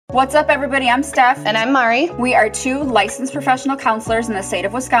What's up, everybody? I'm Steph. And I'm Mari. We are two licensed professional counselors in the state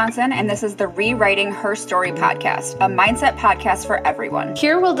of Wisconsin, and this is the Rewriting Her Story podcast, a mindset podcast for everyone.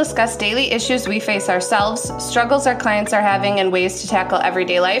 Here we'll discuss daily issues we face ourselves, struggles our clients are having, and ways to tackle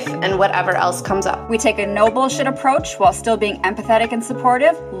everyday life, and whatever else comes up. We take a no bullshit approach while still being empathetic and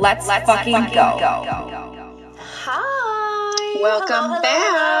supportive. Let's fucking go. Hi. Welcome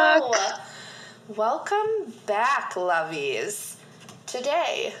back. Welcome back, lovies.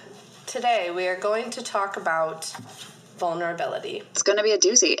 Today we are going to talk about vulnerability. It's going to be a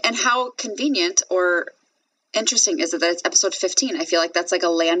doozy. And how convenient or interesting is it that it's episode 15? I feel like that's like a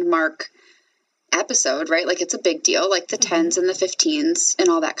landmark episode, right? Like it's a big deal, like the 10s and the 15s and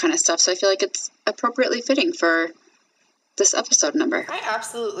all that kind of stuff. So I feel like it's appropriately fitting for this episode number. I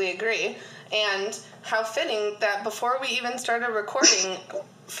absolutely agree. And how fitting that before we even started recording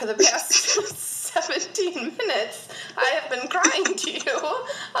for the past 17 minutes, I have been crying to you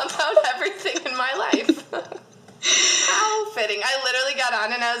about everything in my life. How fitting. I literally got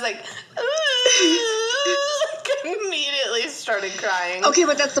on and I was like, immediately started crying. Okay,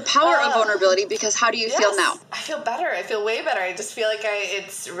 but that's the power of vulnerability, because how do you feel now? I feel better. I feel way better. I just feel like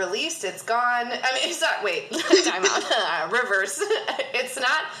it's released. It's gone. I mean, it's not, wait, time out. Reverse. It's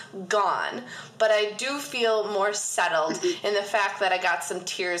not gone, but I do feel more settled in the fact that I got some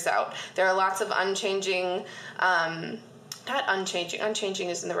tears out. There are lots of unchanging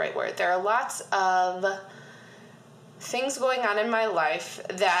isn't the right word. There are lots of things going on in my life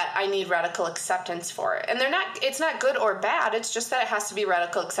that I need radical acceptance for. And it's not good or bad. It's just that it has to be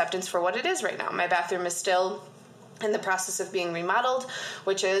radical acceptance for what it is right now. My bathroom is still in the process of being remodeled,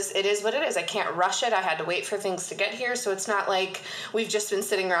 it is what it is. I can't rush it. I had to wait for things to get here. So it's not like we've just been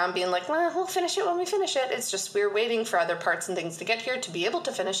sitting around being like, well, we'll finish it when we finish it. It's just we're waiting for other parts and things to get here to be able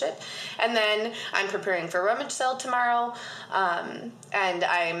to finish it. And then I'm preparing for rummage sale tomorrow. And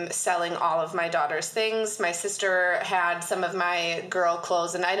I'm selling all of my daughter's things. My sister had some of my girl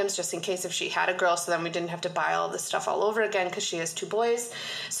clothes and items just in case if she had a girl, so then we didn't have to buy all this stuff all over again because she has two boys.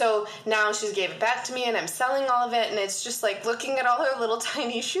 So now she gave it back to me and I'm selling all of it. And it's just like looking at all her little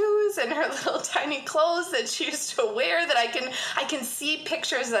tiny shoes and her little tiny clothes that she used to wear that I can see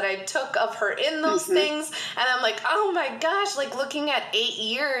pictures that I took of her in those things. And I'm like, oh my gosh, like looking at 8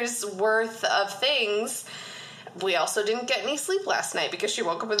 years worth of things. We also didn't get any sleep last night because she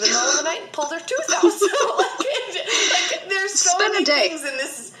woke up in the middle of the night and pulled her tooth out. So there's so many things in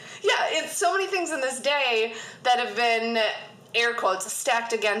this. Yeah, it's so many things in this day that have been, air quotes,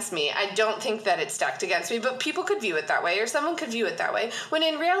 stacked against me. I don't think that it's stacked against me, but people could view it that way, or someone could view it that way, when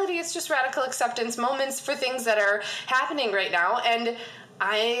in reality it's just radical acceptance moments for things that are happening right now. And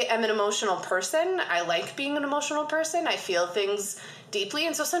I am an emotional person. I like being an emotional person. I feel things deeply,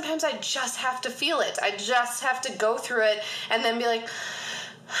 and so sometimes I just have to feel it. I just have to go through it and then be like,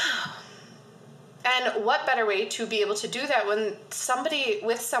 and what better way to be able to do that when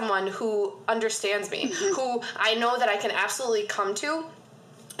with someone who understands me, who I know that I can absolutely come to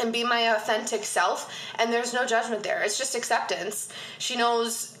and be my authentic self, and there's no judgment there. It's just acceptance. She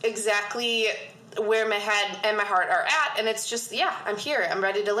knows exactly where my head and my heart are at, and it's just, yeah, I'm here. I'm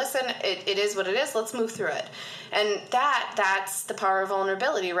ready to listen. It is what it is. Let's move through it. And that's the power of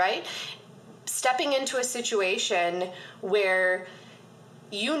vulnerability, right? Stepping into a situation where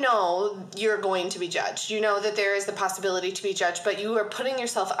you know you're going to be judged. You know that there is the possibility to be judged, but you are putting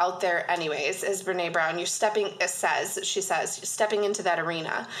yourself out there anyways, as Brene Brown. You're stepping into that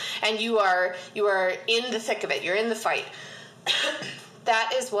arena, and you are in the thick of it. You're in the fight.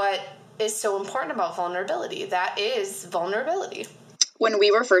 That is what is so important about vulnerability. That is vulnerability. When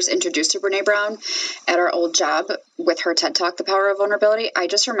we were first introduced to Brene Brown at our old job with her TED Talk, The Power of Vulnerability, I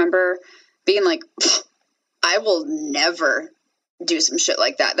just remember being like, I will never do some shit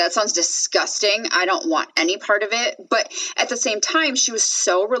like that. That sounds disgusting. I don't want any part of it. But at the same time, she was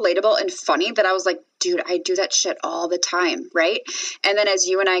so relatable and funny that I was like, dude, I do that shit all the time, right? And then as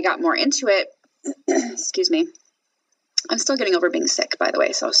you and I got more into it, excuse me, I'm still getting over being sick, by the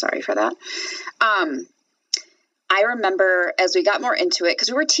way, so sorry for that. I remember as we got more into it, because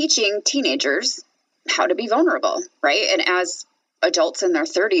we were teaching teenagers how to be vulnerable, right? And as adults in their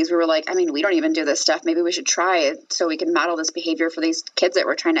 30s, we were like, I mean, we don't even do this stuff. Maybe we should try it so we can model this behavior for these kids that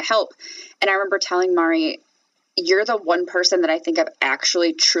we're trying to help. And I remember telling Mari, you're the one person that I think I've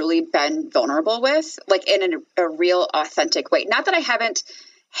actually truly been vulnerable with, like in a real authentic way. Not that I haven't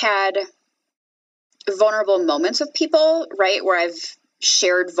had vulnerable moments with people, right, where I've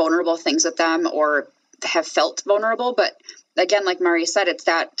shared vulnerable things with them or have felt vulnerable. But again, like Mari said, it's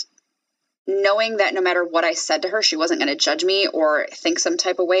that knowing that no matter what I said to her, she wasn't going to judge me or think some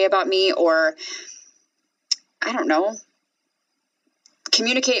type of way about me, or I don't know,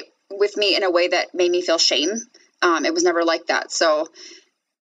 communicate with me in a way that made me feel shame. It was never like that. So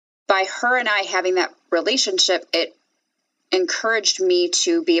by her and I having that relationship, it encouraged me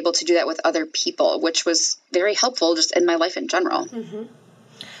to be able to do that with other people, which was very helpful just in my life in general. Mm-hmm.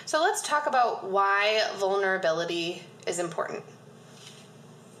 So let's talk about why vulnerability is important.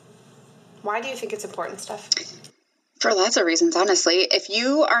 Why do you think it's important, Steph? For lots of reasons, honestly. If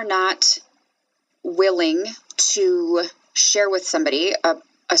you are not willing to share with somebody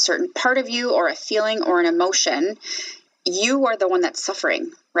a certain part of you or a feeling or an emotion, you are the one that's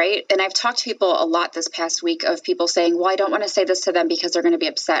suffering, right? And I've talked to people a lot this past week of people saying, well, I don't want to say this to them because they're going to be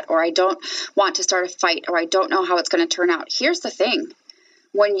upset, or I don't want to start a fight, or I don't know how it's going to turn out. Here's the thing.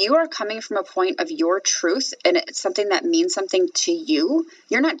 When you are coming from a point of your truth and it's something that means something to you,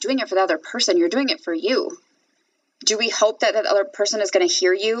 you're not doing it for the other person. You're doing it for you. Do we hope that that other person is going to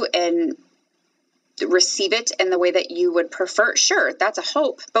hear you and receive it in the way that you would prefer? Sure, that's a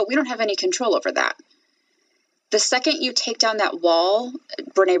hope, but we don't have any control over that. The second you take down that wall,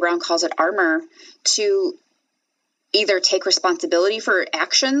 Brene Brown calls it armor, to either take responsibility for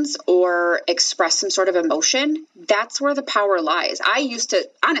actions or express some sort of emotion, that's where the power lies. I used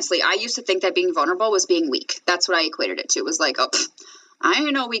to think that being vulnerable was being weak. That's what I equated it to. It was like, oh, I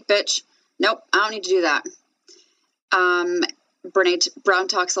ain't no weak bitch. Nope, I don't need to do that. Brene Brown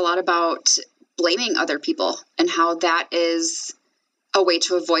talks a lot about blaming other people and how that is a way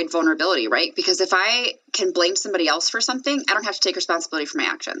to avoid vulnerability, right? Because if I can blame somebody else for something, I don't have to take responsibility for my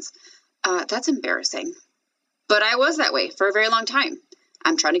actions. That's embarrassing. But I was that way for a very long time.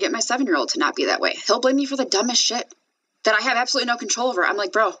 I'm trying to get my 7-year-old to not be that way. He'll blame me for the dumbest shit that I have absolutely no control over. I'm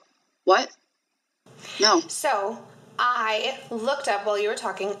like, bro, what? No. So I looked up, while you were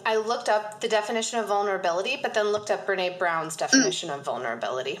talking, I looked up the definition of vulnerability, but then looked up Brene Brown's definition of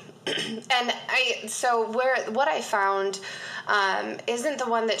vulnerability. And what I found isn't the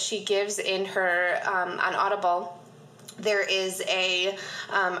one that she gives in her on Audible. There is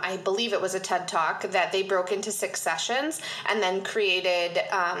I believe it was a TED Talk that they broke into 6 sessions and then created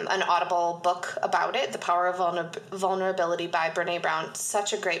an Audible book about it, The Power of Vulnerability by Brene Brown.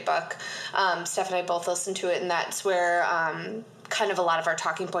 Such a great book. Steph and I both listened to it, and that's where kind of a lot of our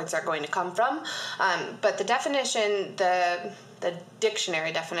talking points are going to come from. But the definition, the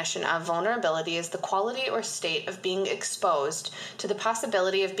dictionary definition of vulnerability is the quality or state of being exposed to the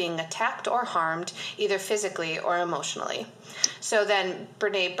possibility of being attacked or harmed, either physically or emotionally. So then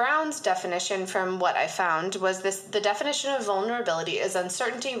Brene Brown's definition, from what I found, was the definition of vulnerability is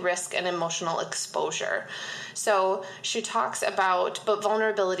uncertainty, risk, and emotional exposure. So she talks about, but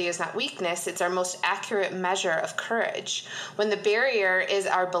vulnerability is not weakness, it's our most accurate measure of courage. When the barrier is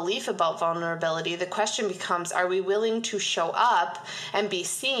our belief about vulnerability, the question becomes, are we willing to show up and be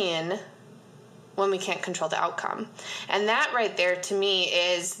seen when we can't control the outcome? And that right there, to me,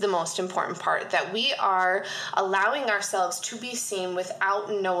 is the most important part, that we are allowing ourselves to be seen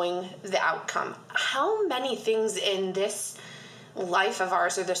without knowing the outcome. How many things in this life of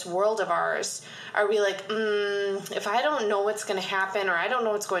ours, or this world of ours, are we like, if I don't know what's going to happen, or I don't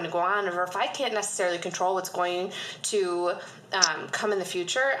know what's going to go on, or if I can't necessarily control what's going to come in the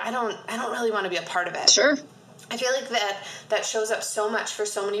future, I don't really want to be a part of it. Sure. I feel like that shows up so much for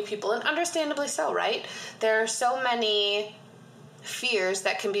so many people, and understandably so, right? There are so many fears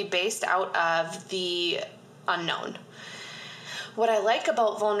that can be based out of the unknown. What I like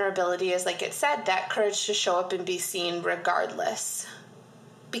about vulnerability is, like it said, that courage to show up and be seen regardless.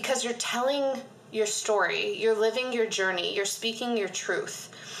 Because you're telling your story, you're living your journey, you're speaking your truth.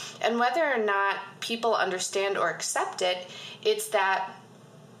 And whether or not people understand or accept it, it's that.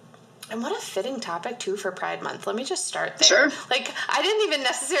 And what a fitting topic, too, for Pride Month. Let me just start there. Sure. Like, I didn't even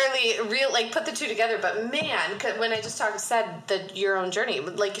necessarily put the two together, but man, when I just said your own journey,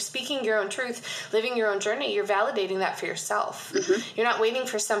 like speaking your own truth, living your own journey, you're validating that for yourself. Mm-hmm. You're not waiting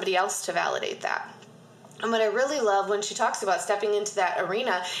for somebody else to validate that. And what I really love when she talks about stepping into that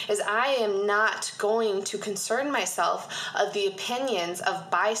arena is I am not going to concern myself of the opinions of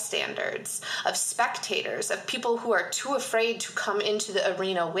bystanders, of spectators, of people who are too afraid to come into the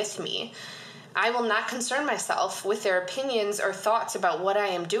arena with me. I will not concern myself with their opinions or thoughts about what I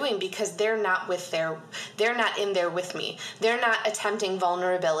am doing, because they're not in there with me. They're not attempting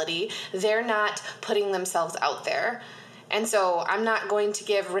vulnerability. They're not putting themselves out there. And so I'm not going to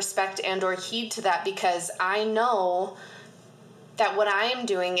give respect and or heed to that, because I know that what I am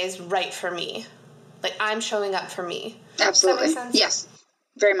doing is right for me. Like, I'm showing up for me. Absolutely. Does that make sense? Yes,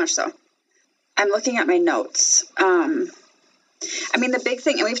 very much so. I'm looking at my notes. The big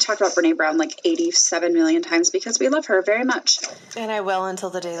thing, and we've talked about Brene Brown like 87 million times because we love her very much. And I will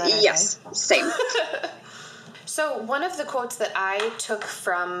until the day that I die. Yes, same. So one of the quotes that I took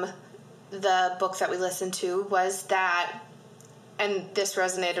from the book that we listened to was that, and this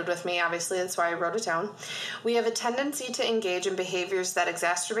resonated with me, obviously, that's why I wrote it down. We have a tendency to engage in behaviors that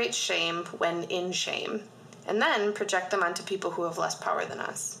exacerbate shame when in shame, and then project them onto people who have less power than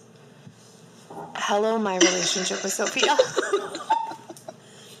us. Hello, my relationship with Sophia.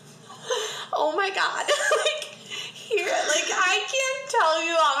 Oh my God. I can't tell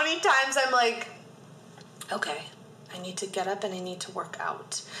you how many times I'm like, okay, I need to get up and I need to work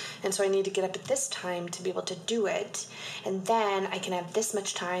out. And so I need to get up at this time to be able to do it. And then I can have this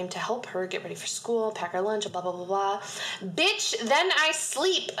much time to help her get ready for school, pack her lunch, blah, blah, blah, blah. Bitch, then I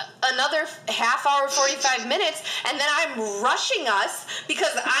sleep another half hour, 45 minutes, and then I'm rushing us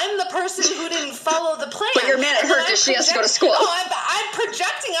because I'm the person who didn't follow the plan. But you're mad at her because she has to go to school. Oh, I'm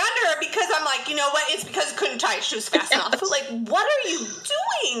projecting onto her because I'm like, you know what? It's because I couldn't tie her shoes fast enough. Like, what are you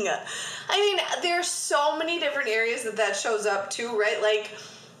doing? I mean, there's so many different areas that shows up too, right?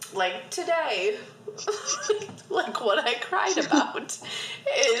 Like today, like what I cried about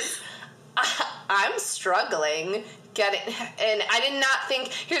is I'm struggling getting, and I did not think,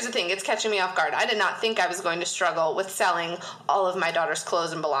 here's the thing, it's catching me off guard. I did not think I was going to struggle with selling all of my daughter's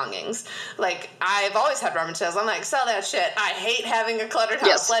clothes and belongings. Like, I've always had rummage sales. I'm like, sell that shit. I hate having a cluttered house.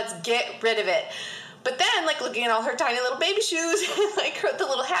 Yes. Let's get rid of it. But then, like, looking at all her tiny little baby shoes, like the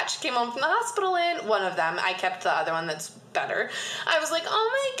little hat she came home from the hospital in, one of them, I kept the other one that's better. I was like, oh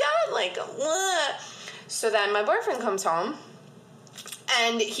my God, like, what? So then my boyfriend comes home,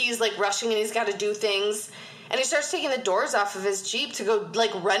 and he's, like, rushing, and he's got to do things, and he starts taking the doors off of his Jeep to go,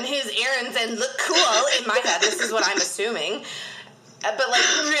 like, run his errands and look cool. In my head, this is what I'm assuming. But,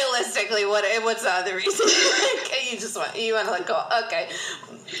 like, realistically, what's the other reason? Like, you want to let go. Okay.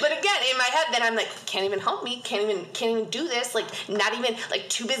 But again, in my head, then I'm like, can't even help me, can't even do this, like, not even, like,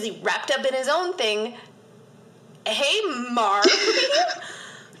 too busy, wrapped up in his own thing. Hey, Mark,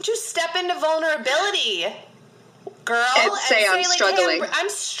 just step into vulnerability, girl, and say I'm like, struggling. Hey, I'm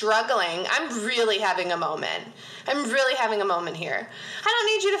struggling. I'm really having a moment. I'm really having a moment here. I don't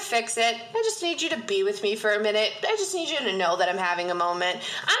need you to fix it. I just need you to be with me for a minute. I just need you to know that I'm having a moment.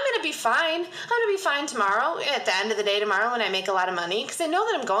 I'm going to be fine. I'm going to be fine tomorrow, at the end of the day tomorrow when I make a lot of money, because I know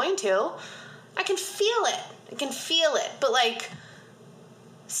that I'm going to. I can feel it. But, like,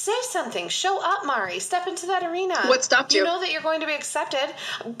 say something. Show up, Mari. Step into that arena. What stopped you? You know that you're going to be accepted.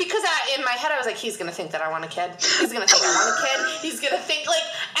 Because in my head, I was like, he's going to think that I want a kid. He's going to think I want a kid. He's going to think, like,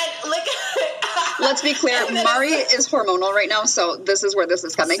 and, like... Let's be clear. Mari is hormonal right now, so this is where this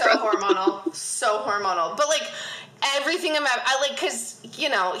is coming from. So hormonal. But, like, everything because, you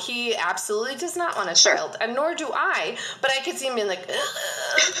know, he absolutely does not want a child, and nor do I. But I could see him being like,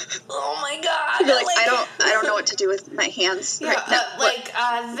 oh my God. He'd be like, I don't know what to do with my hands right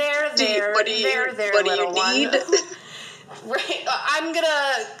now. There, what do you need? Right. I'm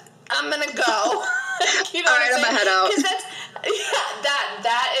gonna go. You know all right, I'm gonna head out. Because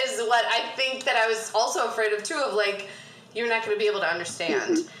that is what I think that I was also afraid of too, of like, you're not going to be able to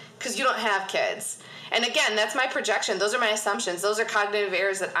understand because you don't have kids. And again, that's my projection. Those are my assumptions. Those are cognitive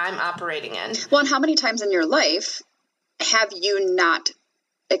errors that I'm operating in. Well, and how many times in your life have you not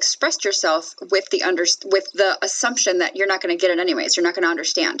expressed yourself with the assumption that you're not going to get it anyways? You're not going to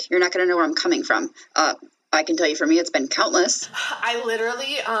understand. You're not going to know where I'm coming from. I can tell you for me, it's been countless. I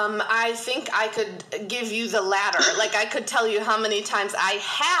literally, I think I could give you the latter. Like, I could tell you how many times I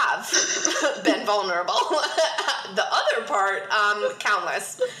have been vulnerable. The other part,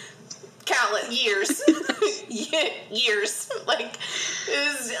 countless years. Years. Like,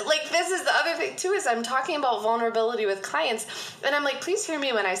 this is the other thing, too, is I'm talking about vulnerability with clients, and I'm like, please hear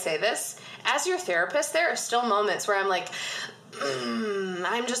me when I say this. As your therapist, there are still moments where I'm like,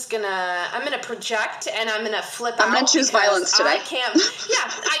 I'm gonna project and I'm gonna flip out. I'm gonna choose violence today.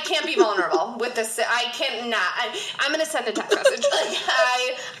 I can't be vulnerable with this. I cannot. I'm gonna send a text message.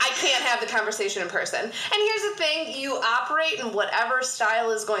 Like, I can't have the conversation in person. And here's the thing: you operate in whatever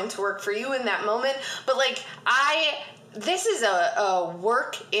style is going to work for you in that moment. But like, this is a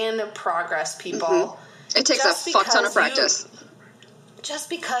work in progress, people. Mm-hmm. It takes a fuck ton of practice.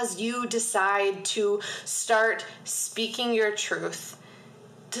 Just because you decide to start speaking your truth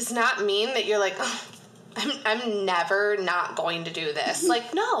does not mean that you're like, oh, I'm never not going to do this.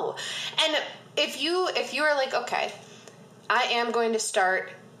 Like, no. And if you are like, okay, I am going to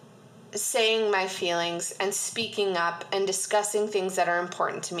start saying my feelings and speaking up and discussing things that are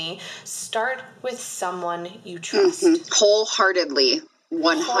important to me, start with someone you trust. Wholeheartedly.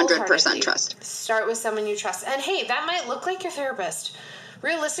 100% trust. Start with someone you trust. And hey, that might look like your therapist.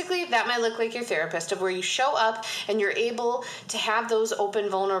 Realistically, that might look like your therapist, of where you show up and you're able to have those open,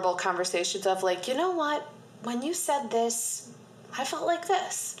 vulnerable conversations of like, you know what? when you said this, I felt like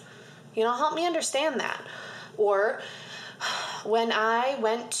this. Help me understand that. Or when I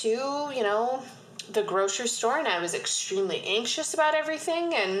went to, the grocery store and I was extremely anxious about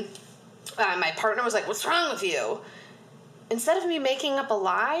everything and my partner was like, what's wrong with you? Instead of me making up a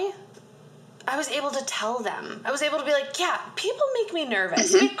lie, I was able to tell them. I was able to be like, yeah, people make me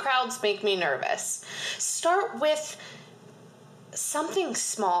nervous. Big crowds make me nervous. Start with something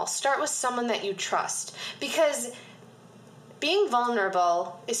small. Start with someone that you trust. Because being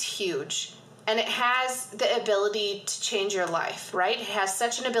vulnerable is huge. And it has the ability to change your life, right? It has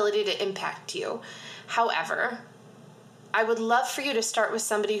such an ability to impact you. However, I would love for you to start with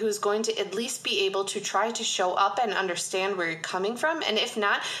somebody who's going to at least be able to try to show up and understand where you're coming from. And if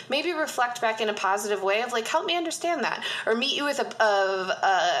not, maybe reflect back in a positive way of like, help me understand that. Or meet you with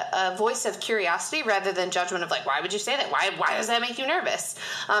a voice of curiosity rather than judgment of like, why would you say that? Why does that make you nervous?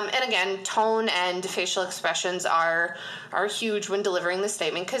 And again, tone and facial expressions are huge when delivering the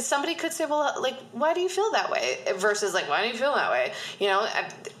statement, because somebody could say, well, like, why do you feel that way? Versus like, why do you feel that way?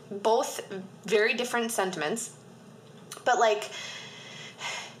 Both very different sentiments. But,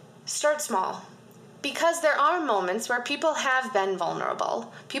 start small. Because there are moments where people have been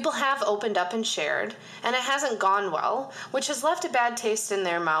vulnerable. People have opened up and shared, and it hasn't gone well, which has left a bad taste in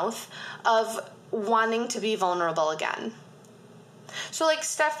their mouth of wanting to be vulnerable again. So,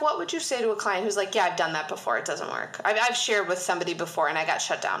 Steph, what would you say to a client who's like, yeah, I've done that before, it doesn't work. I've shared with somebody before, and I got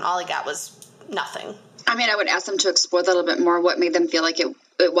shut down. All I got was nothing. I mean, I would ask them to explore that a little bit more, what made them feel like it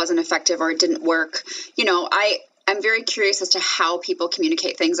wasn't effective or it didn't work. I'm very curious as to how people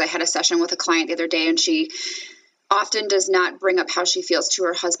communicate things. I had a session with a client the other day, and she often does not bring up how she feels to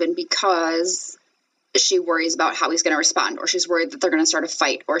her husband because she worries about how he's going to respond, or she's worried that they're going to start a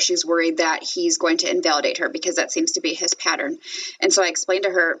fight, or she's worried that he's going to invalidate her because that seems to be his pattern. And so I explained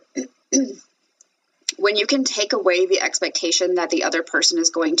to her, when you can take away the expectation that the other person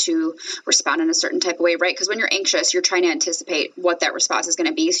is going to respond in a certain type of way, right? Because when you're anxious, you're trying to anticipate what that response is going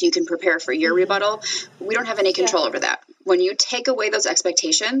to be so you can prepare for your rebuttal. We don't have any control over that. When you take away those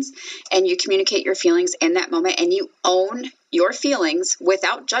expectations and you communicate your feelings in that moment and you own your feelings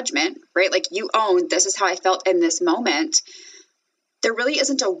without judgment, right? Like you own, this is how I felt in this moment. There really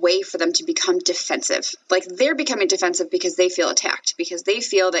isn't a way for them to become defensive. Like they're becoming defensive because they feel attacked, because they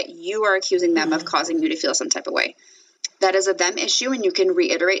feel that you are accusing them of causing you to feel some type of way. That is a them issue, and you can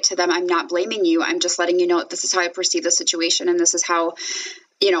reiterate to them, I'm not blaming you. I'm just letting you know this is how I perceive the situation, and this is how,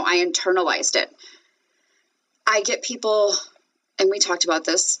 I internalized it. I get people, and we talked about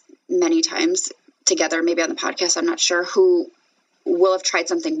this many times together, maybe on the podcast, I'm not sure, who will have tried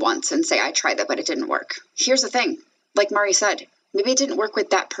something once and say, I tried that, but it didn't work. Here's the thing, like Mari said, maybe it didn't work with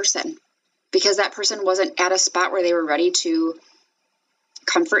that person because that person wasn't at a spot where they were ready to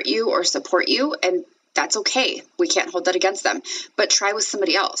comfort you or support you. And that's okay. We can't hold that against them, but try with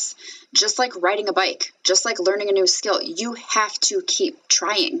somebody else. Just like riding a bike, just like learning a new skill, you have to keep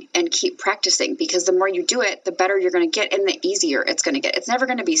trying and keep practicing, because the more you do it, the better you're going to get and the easier it's going to get. It's never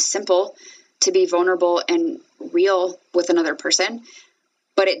going to be simple to be vulnerable and real with another person,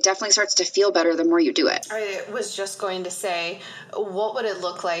 but it definitely starts to feel better the more you do it. I was just going to say, what would it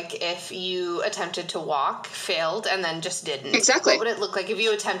look like if you attempted to walk, failed, and then just didn't? Exactly. What would it look like if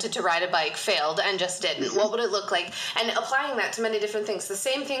you attempted to ride a bike, failed, and just didn't? Mm-hmm. What would it look like? And applying that to many different things. The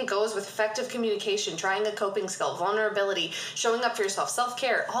same thing goes with effective communication, trying a coping skill, vulnerability, showing up for yourself,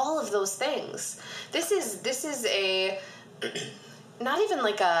 self-care, all of those things. This is a... not even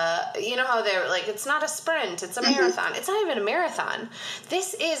like a, how they're like, it's not a sprint, it's a marathon. It's not even a marathon.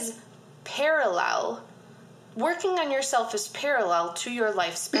 This is parallel. Working on yourself is parallel to your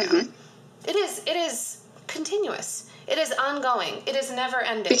lifespan. It is continuous. It is ongoing. It is never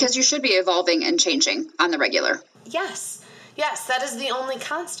ending. Because you should be evolving and changing on the regular. Yes, that is the only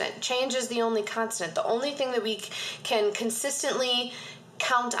constant. Change is the only constant. The only thing that we can consistently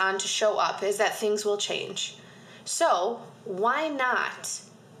count on to show up is that things will change. So why not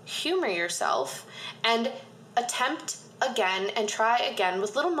humor yourself and attempt again and try again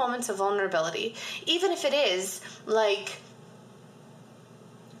with little moments of vulnerability, even if it is like,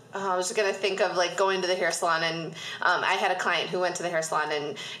 I was going to think of like going to the hair salon, and I had a client who went to the hair salon,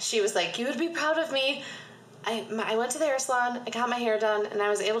 and she was like, you would be proud of me. I went to the hair salon, I got my hair done, and I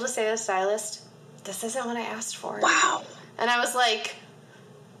was able to say to the stylist, this isn't what I asked for. Wow. And I was like,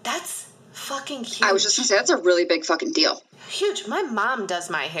 that's fucking huge. I was just going to say, that's a really big fucking deal. Huge. My mom does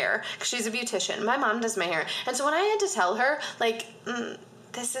my hair because she's a beautician. My mom does my hair. And so when I had to tell her, like,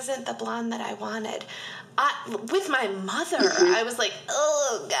 this isn't the blonde that I wanted, with my mother, I was like,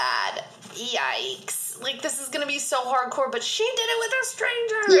 oh, God, yikes. like, this is going to be so hardcore, but she did it with a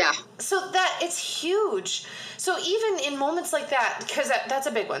stranger. Yeah. So that, it's huge. So even in moments like that, because that's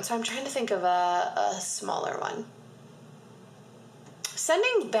a big one. So I'm trying to think of a smaller one.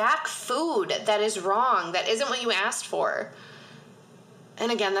 Sending back food that is wrong, that isn't what you asked for.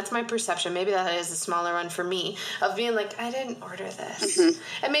 And again, that's my perception. Maybe that is a smaller one for me, of being like, I didn't order this. Mm-hmm.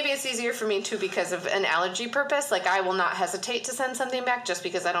 And maybe it's easier for me, too, because of an allergy purpose. Like, I will not hesitate to send something back just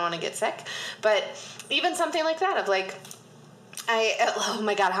because I don't want to get sick. But even something like that, of like, oh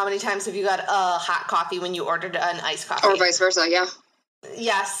my God, how many times have you got a hot coffee when you ordered an iced coffee? Or vice versa, yeah.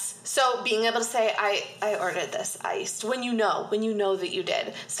 Yes. So being able to say, I ordered this iced, when you know that you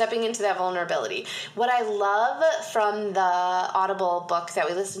did, stepping into that vulnerability. What I love from the Audible book that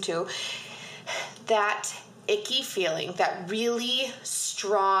we listened to, that icky feeling, that really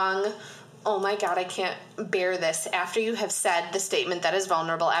strong, oh my God, I can't bear this, after you have said the statement that is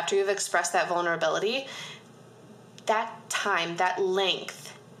vulnerable, after you've expressed that vulnerability, that time, that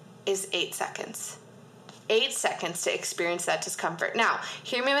length is 8 seconds. 8 seconds to experience that discomfort. Now,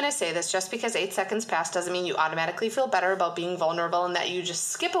 hear me when I say this. Just because 8 seconds pass doesn't mean you automatically feel better about being vulnerable and that you just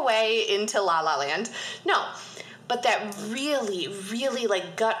skip away into la la land. No. But that really, really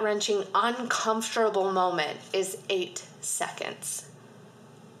like gut-wrenching, uncomfortable moment is 8 seconds.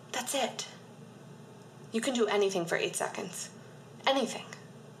 That's it. You can do anything for 8 seconds. Anything.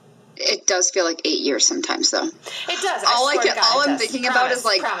 It does feel like 8 years sometimes, though. It does. All I'm thinking about is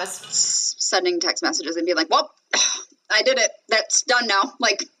like sending text messages and being like, "Well, I did it. That's done now.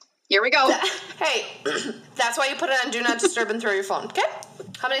 Like, here we go." Hey, that's why you put it on Do Not Disturb and throw your phone. Okay?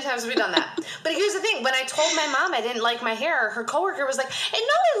 How many times have we done that? But here's the thing: when I told my mom I didn't like my hair, her coworker was like, "No,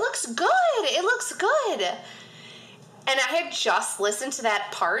 it looks good. It looks good." And I had just listened to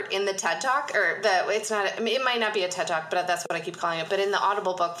that part in the TED Talk, it might not be a TED Talk, but that's what I keep calling it. But in the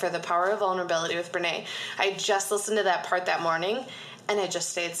Audible book for The Power of Vulnerability with Brene, I just listened to that part that morning, and I just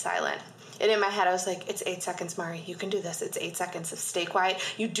stayed silent. And in my head, I was like, it's 8 seconds, Mari. You can do this. It's 8 seconds. Stay quiet.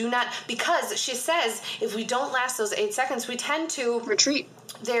 You do not, because she says, if we don't last those 8 seconds, we tend to retreat.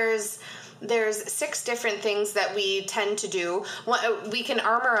 There's 6 different things that we tend to do. We can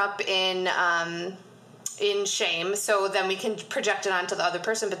armor up in shame, so then we can project it onto the other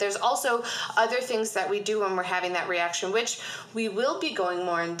person. But there's also other things that we do when we're having that reaction, which we will be going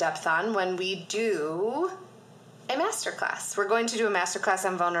more in depth on when we do a masterclass. We're going to do a masterclass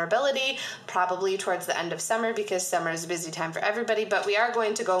on vulnerability, probably towards the end of summer, because summer is a busy time for everybody, but we are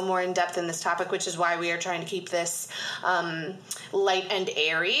going to go more in depth in this topic, which is why we are trying to keep this light and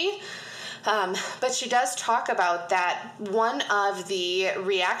airy. But she does talk about that. One of the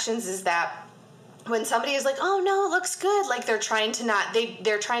reactions is that when somebody is like, oh no, it looks good, like they're trying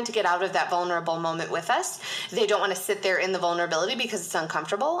to get out of that vulnerable moment with us. They don't want to sit there in the vulnerability because it's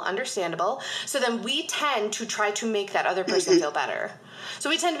uncomfortable, understandable. So then we tend to try to make that other person feel better. So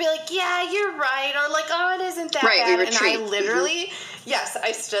we tend to be like, yeah, you're right, or like, oh, it isn't that bad. And I literally, yes,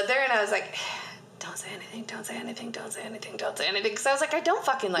 I stood there and I was like, don't say anything, don't say anything, don't say anything, don't say anything. Because I was like, I don't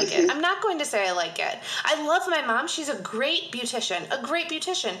fucking like it. I'm not going to say I like it. I love my mom. She's a great beautician.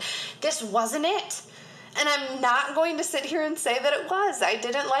 This wasn't it. And I'm not going to sit here and say that it was. I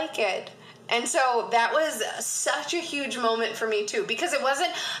didn't like it. And so that was such a huge moment for me too, because I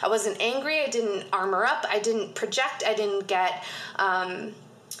wasn't angry. I didn't armor up. I didn't project. I didn't get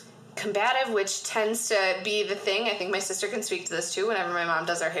combative, which tends to be the thing. I think my sister can speak to this too. Whenever my mom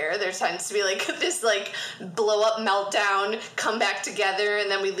does our hair, there tends to be like this like blow up meltdown, come back together, and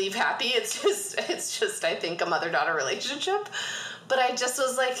then we leave happy. It's just I think a mother-daughter relationship. But I just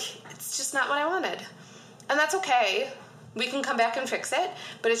was like, it's just not what I wanted. And that's okay. We can come back and fix it,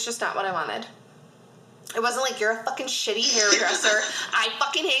 but it's just not what I wanted. It wasn't like, you're a fucking shitty hairdresser. I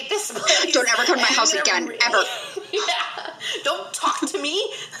fucking hate this place. Don't ever come to my house again, ever. Yeah. Don't talk to me.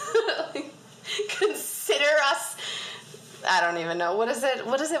 Consider us, I don't even know. What is it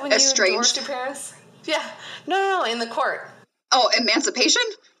when estranged? You divorce your parents? Yeah. No, in the court. Oh, emancipation?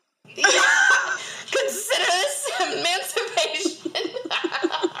 Yeah. Consider this emancipation.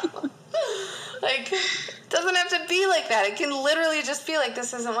 Like, it doesn't have to be like that. It can literally just be like,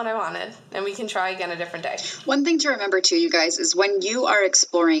 this isn't what I wanted, and we can try again a different day. One thing to remember, too, you guys, is when you are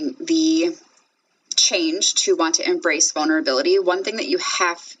exploring the change to want to embrace vulnerability, one thing that you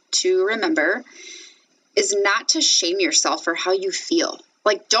have to remember is not to shame yourself for how you feel.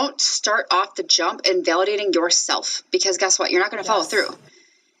 Like, don't start off the jump invalidating yourself, because guess what? You're not going to follow through.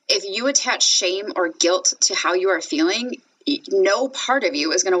 If you attach shame or guilt to how you are feeling, no part of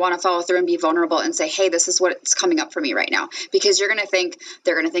you is going to want to follow through and be vulnerable and say, hey, this is what's coming up for me right now. Because they're going to think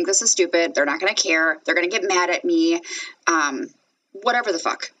this is stupid. They're not going to care. They're going to get mad at me. Whatever the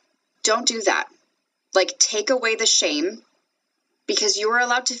fuck. Don't do that. Like, take away the shame, because you are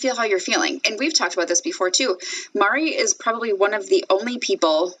allowed to feel how you're feeling. And we've talked about this before too. Mari is probably one of the only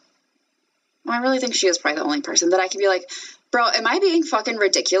people, well, I really think she is probably the only person that I can be like, bro, am I being fucking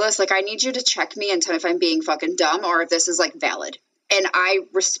ridiculous? Like, I need you to check me and tell me if I'm being fucking dumb or if this is like valid. And I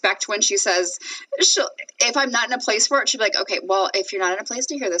respect when she says, if I'm not in a place for it, she'll be like, okay, well, if you're not in a place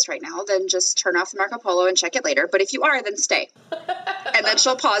to hear this right now, then just turn off the Marco Polo and check it later. But if you are, then stay. And then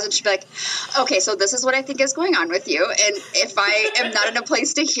she'll pause and she'll be like, okay, so this is what I think is going on with you. And if I am not in a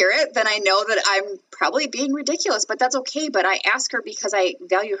place to hear it, then I know that I'm probably being ridiculous, but that's okay. But I ask her because I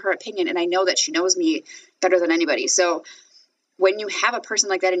value her opinion and I know that she knows me better than anybody. So when you have a person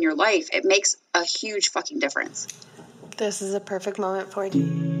like that in your life, it makes a huge fucking difference. This is a perfect moment for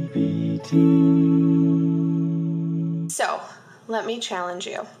you. So, let me challenge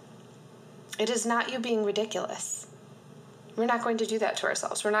you. It is not you being ridiculous. We're not going to do that to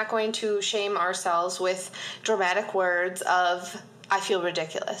ourselves. We're not going to shame ourselves with dramatic words of, I feel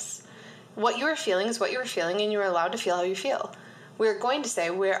ridiculous. What you are feeling is what you are feeling, and you are allowed to feel how you feel. We're going to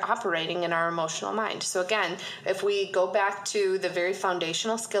say we're operating in our emotional mind. So again, if we go back to the very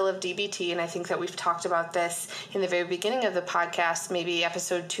foundational skill of DBT, and I think that we've talked about this in the very beginning of the podcast, maybe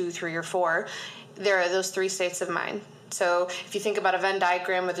episode 2, 3, or 4, there are those 3 states of mind. So if you think about a Venn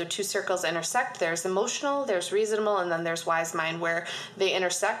diagram where the 2 circles intersect, there's emotional, there's reasonable, and then there's wise mind. Where they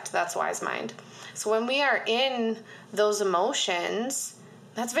intersect, that's wise mind. So when we are in those emotions,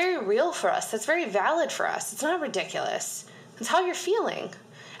 that's very real for us. That's very valid for us. It's not ridiculous. It's how you're feeling.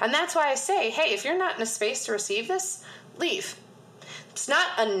 And that's why I say, hey, if you're not in a space to receive this, leave. It's not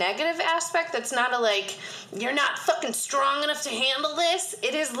a negative aspect. That's not a like, you're not fucking strong enough to handle this.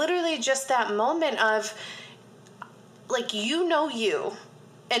 It is literally just that moment of, like, you know you.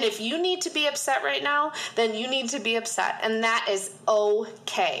 And if you need to be upset right now, then you need to be upset. And that is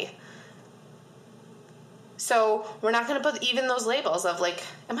okay. So we're not going to put even those labels of like,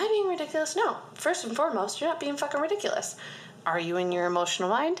 am I being ridiculous? No. First and foremost, you're not being fucking ridiculous. Are you in your emotional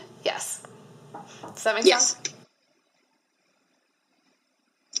mind? Yes. Does that make sense?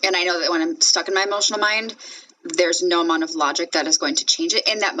 And I know that when I'm stuck in my emotional mind, there's no amount of logic that is going to change it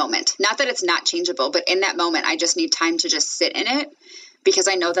in that moment. Not that it's not changeable, but in that moment, I just need time to just sit in it because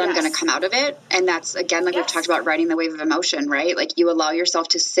I know that I'm going to come out of it. And that's, again, like we've talked about, riding the wave of emotion, right? Like, you allow yourself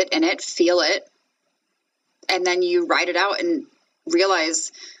to sit in it, feel it, and then you ride it out and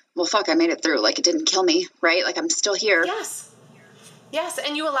realize, well, fuck, I made it through. Like, it didn't kill me, right? Like, I'm still here. Yes,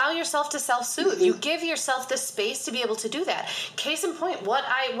 and you allow yourself to self-soothe. Mm-hmm. You give yourself the space to be able to do that. Case in point, what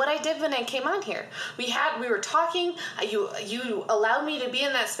I did when I came on here. We were talking. You allowed me to be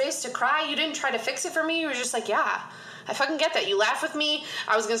in that space to cry. You didn't try to fix it for me. You were just like, yeah, I fucking get that. You laugh with me.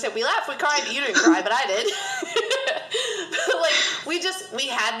 I was gonna say we laughed, we cried, but you didn't cry, but I did. But like we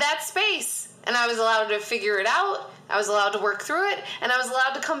had that space, and I was allowed to figure it out. I was allowed to work through it, and I was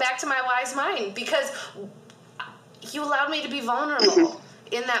allowed to come back to my wise mind because you allowed me to be vulnerable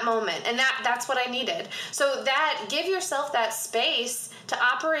in that moment. And that's what I needed. So give yourself that space to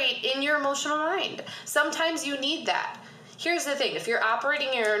operate in your emotional mind. Sometimes you need that. Here's the thing. If you're operating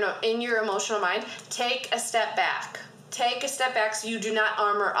in your emotional mind, take a step back. Take a step back so you do not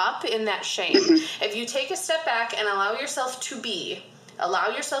armor up in that shame. If you take a step back and allow yourself to be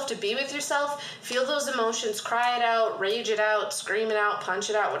with yourself, feel those emotions, cry it out, rage it out, scream it out, punch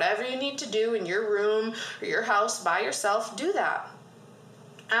it out, whatever you need to do in your room or your house by yourself, do that.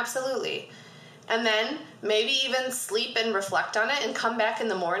 Absolutely. And then maybe even sleep and reflect on it and come back in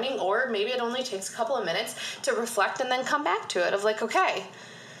the morning, or maybe it only takes a couple of minutes to reflect and then come back to it of like, okay,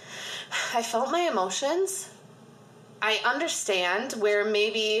 I felt my emotions. I understand where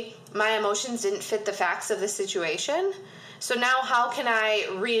maybe my emotions didn't fit the facts of the situation. So now how can I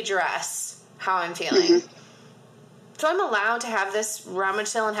readdress how I'm feeling? So I'm allowed to have this rummage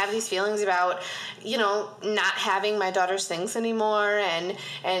sale and have these feelings about, not having my daughter's things anymore and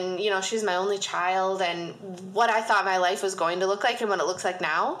she's my only child and what I thought my life was going to look like and what it looks like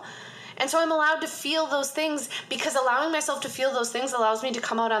now. And so I'm allowed to feel those things because allowing myself to feel those things allows me to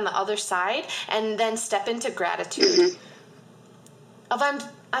come out on the other side and then step into gratitude.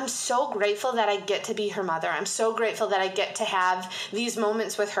 I'm so grateful that I get to be her mother. I'm so grateful that I get to have these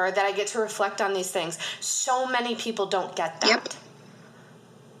moments with her, that I get to reflect on these things. So many people don't get that. Yep.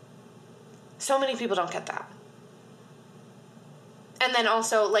 So many people don't get that. And then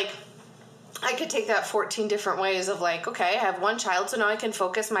also, like, I could take that 14 different ways of like, okay, I have one child, so now I can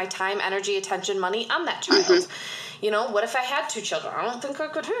focus my time, energy, attention, money on that child. What if I had 2 children? I don't think I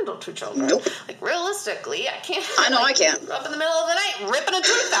could handle 2 children. Nope. Like, realistically, I can't. I know I can't. Up in the middle of the night, ripping a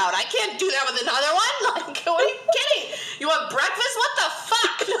tooth out. I can't do that with another one. Like, what are you kidding? You want breakfast? What the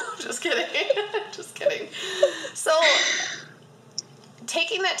fuck? Just kidding. Just kidding. So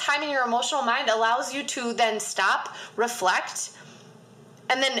taking that time in your emotional mind allows you to then stop, reflect,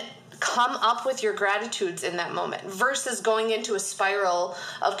 and then come up with your gratitudes in that moment versus going into a spiral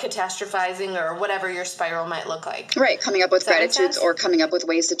of catastrophizing or whatever your spiral might look like. Right. Coming up with gratitudes or coming up with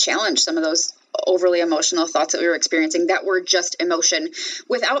ways to challenge some of those overly emotional thoughts that we were experiencing that were just emotion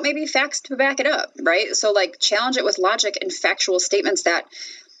without maybe facts to back it up. Right. So like challenge it with logic and factual statements that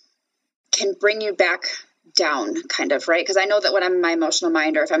can bring you back down kind of, right? Because I know that when I'm in my emotional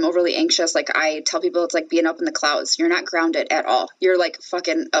mind or if I'm overly anxious, like I tell people it's like being up in the clouds. You're not grounded at all. You're like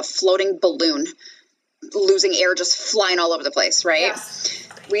fucking a floating balloon, losing air, just flying all over the place, right? Yes.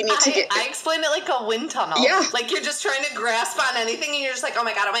 We need to I explained it like a wind tunnel. Yeah. Like you're just trying to grasp on anything and you're just like, oh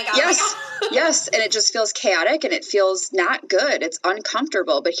my God, oh my God, yes. oh my God. Yes. And it just feels chaotic and it feels not good. It's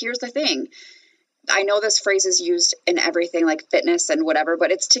uncomfortable. But here's the thing. I know this phrase is used in everything like fitness and whatever,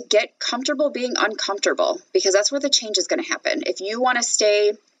 but it's to get comfortable being uncomfortable because that's where the change is going to happen. If you want to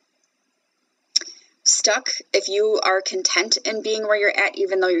stay stuck, if you are content in being where you're at,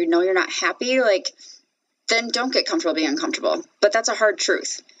 even though you know you're not happy, like then don't get comfortable being uncomfortable. But that's a hard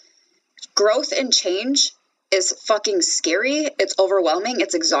truth. Growth and change is fucking scary. It's overwhelming.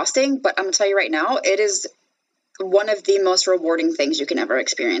 It's exhausting. But I'm going to tell you right now, it is one of the most rewarding things you can ever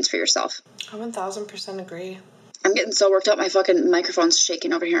experience for yourself. I 1000% agree. I'm getting so worked up. My fucking microphone's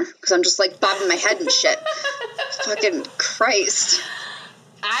shaking over here because I'm just like bobbing my head and shit. Fucking Christ.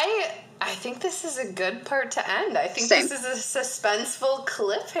 I think this is a good part to end. I think Same. This is a suspenseful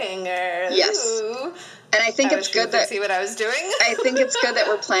cliffhanger. Yes. Ooh. And I think it's good that see what I was doing. I think it's good that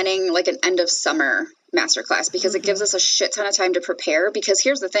we're planning like an end of summer masterclass because it gives us a shit ton of time to prepare. Because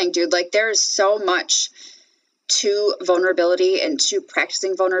here's the thing, dude, like there is so much to vulnerability and to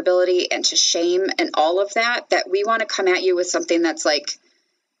practicing vulnerability and to shame and all of that we want to come at you with something that's like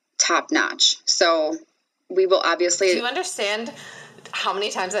top notch. So we will obviously. Do you understand how many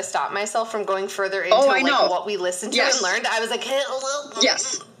times I stopped myself from going further into like what we listened to and learned? I was like, hey,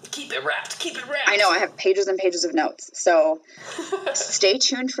 yes. Keep it wrapped. Keep it wrapped. I know. I have pages and pages of notes. So stay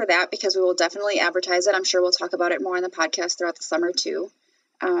tuned for that because we will definitely advertise it. I'm sure we'll talk about it more in the podcast throughout the summer too.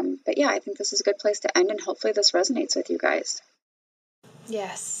 But yeah, I think this is a good place to end, and hopefully this resonates with you guys.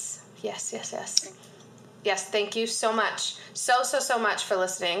 Yes. Yes, yes, yes. Yes, thank you so much. So much for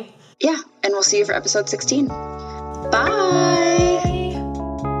listening. Yeah, and we'll see you for episode 16. Bye!